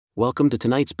Welcome to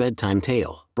tonight's bedtime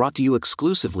tale, brought to you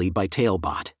exclusively by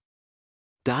Talebot.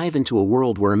 Dive into a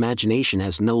world where imagination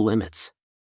has no limits.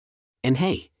 And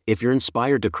hey, if you're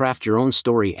inspired to craft your own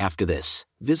story after this,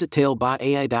 visit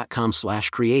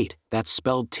talebotai.com/create, that's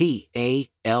spelled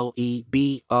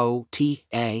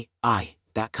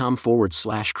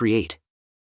TALEBOTAI.com/create.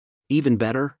 Even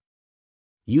better?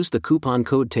 Use the coupon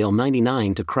code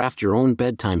TALE99 to craft your own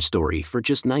bedtime story for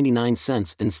just 99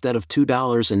 cents instead of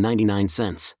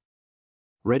 $2.99.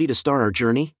 Ready to start our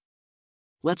journey?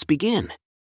 Let's begin.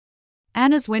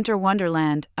 Anna's Winter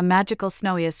Wonderland, a magical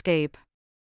snowy escape.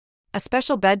 A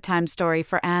special bedtime story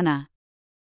for Anna.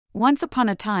 Once upon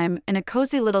a time, in a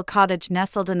cozy little cottage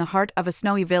nestled in the heart of a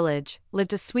snowy village,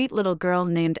 lived a sweet little girl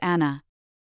named Anna.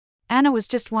 Anna was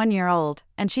just 1 year old,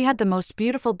 and she had the most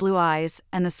beautiful blue eyes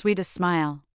and the sweetest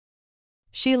smile.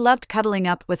 She loved cuddling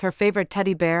up with her favorite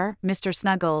teddy bear, Mr.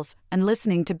 Snuggles, and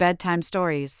listening to bedtime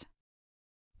stories.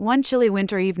 One chilly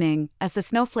winter evening, as the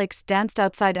snowflakes danced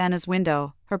outside Anna's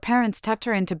window, her parents tucked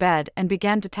her into bed and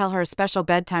began to tell her a special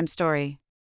bedtime story.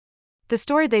 The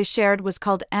story they shared was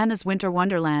called Anna's Winter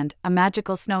Wonderland, a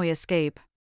magical snowy escape.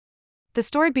 The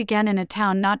story began in a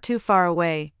town not too far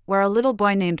away, where a little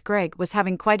boy named Greg was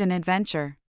having quite an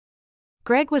adventure.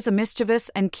 Greg was a mischievous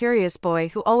and curious boy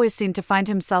who always seemed to find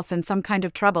himself in some kind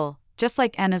of trouble, just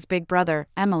like Anna's big brother,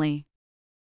 Emily.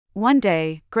 One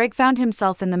day, Greg found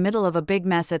himself in the middle of a big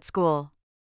mess at school.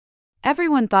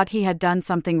 Everyone thought he had done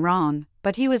something wrong,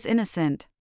 but he was innocent.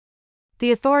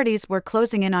 The authorities were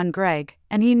closing in on Greg,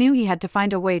 and he knew he had to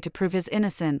find a way to prove his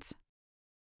innocence.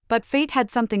 But fate had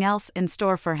something else in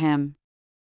store for him.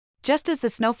 Just as the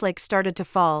snowflakes started to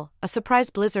fall, a surprise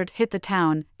blizzard hit the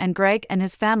town, and Greg and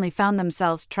his family found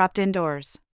themselves trapped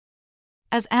indoors.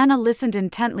 As Anna listened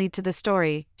intently to the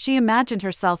story, she imagined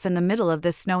herself in the middle of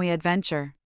this snowy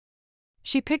adventure.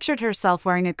 She pictured herself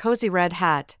wearing a cozy red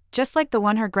hat, just like the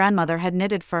one her grandmother had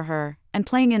knitted for her, and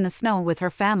playing in the snow with her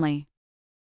family.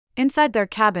 Inside their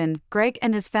cabin, Greg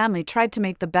and his family tried to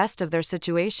make the best of their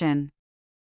situation.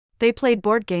 They played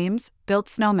board games, built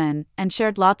snowmen, and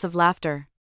shared lots of laughter.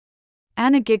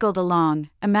 Anna giggled along,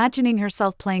 imagining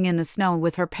herself playing in the snow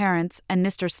with her parents and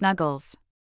Mr. Snuggles.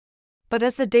 But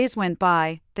as the days went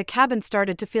by, the cabin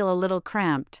started to feel a little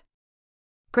cramped.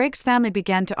 Greg's family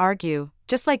began to argue,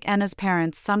 just like Anna's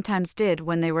parents sometimes did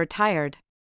when they were tired.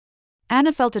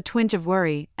 Anna felt a twinge of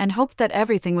worry and hoped that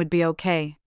everything would be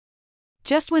okay.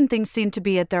 Just when things seemed to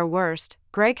be at their worst,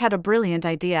 Greg had a brilliant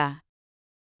idea.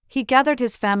 He gathered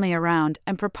his family around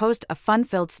and proposed a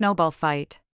fun-filled snowball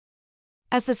fight.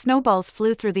 As the snowballs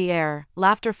flew through the air,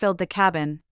 laughter filled the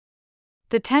cabin.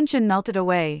 The tension melted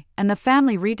away, and the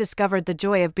family rediscovered the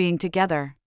joy of being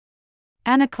together.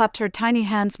 Anna clapped her tiny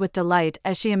hands with delight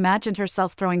as she imagined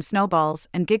herself throwing snowballs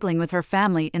and giggling with her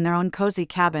family in their own cozy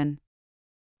cabin.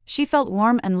 She felt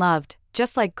warm and loved,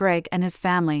 just like Greg and his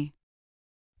family.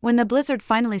 When the blizzard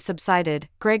finally subsided,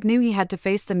 Greg knew he had to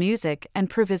face the music and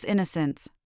prove his innocence.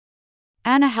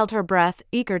 Anna held her breath,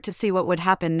 eager to see what would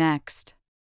happen next.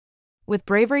 With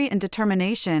bravery and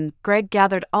determination, Greg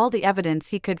gathered all the evidence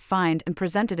he could find and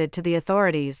presented it to the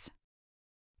authorities.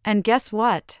 And guess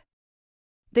what?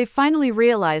 They finally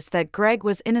realized that Greg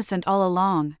was innocent all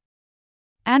along.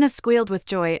 Anna squealed with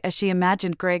joy as she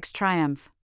imagined Greg's triumph.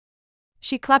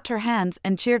 She clapped her hands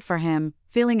and cheered for him,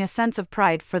 feeling a sense of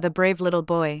pride for the brave little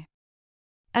boy.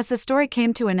 As the story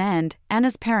came to an end,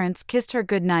 Anna's parents kissed her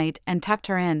goodnight and tucked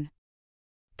her in.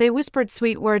 They whispered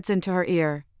sweet words into her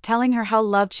ear, telling her how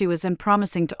loved she was and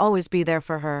promising to always be there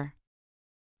for her.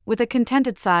 With a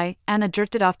contented sigh, Anna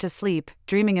drifted off to sleep,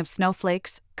 dreaming of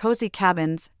snowflakes, cozy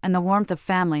cabins, and the warmth of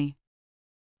family.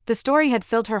 The story had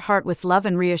filled her heart with love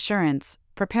and reassurance,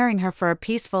 preparing her for a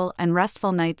peaceful and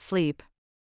restful night's sleep.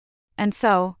 And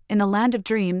so, in the land of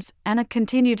dreams, Anna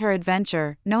continued her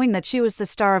adventure, knowing that she was the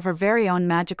star of her very own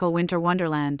magical winter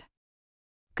wonderland.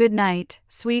 Good night,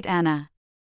 sweet Anna.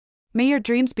 May your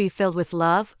dreams be filled with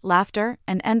love, laughter,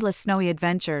 and endless snowy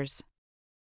adventures.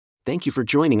 Thank you for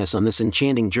joining us on this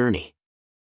enchanting journey.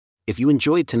 If you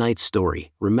enjoyed tonight's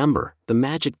story, remember, the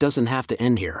magic doesn't have to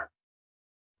end here.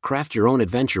 Craft your own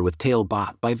adventure with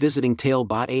Talebot by visiting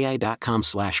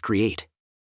talebotai.com/create.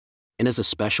 And as a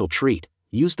special treat,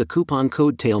 use the coupon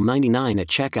code TALE99 at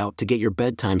checkout to get your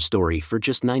bedtime story for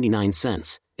just 99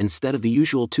 cents, instead of the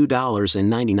usual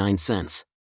 $2.99.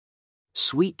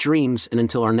 Sweet dreams, and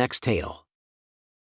until our next tale.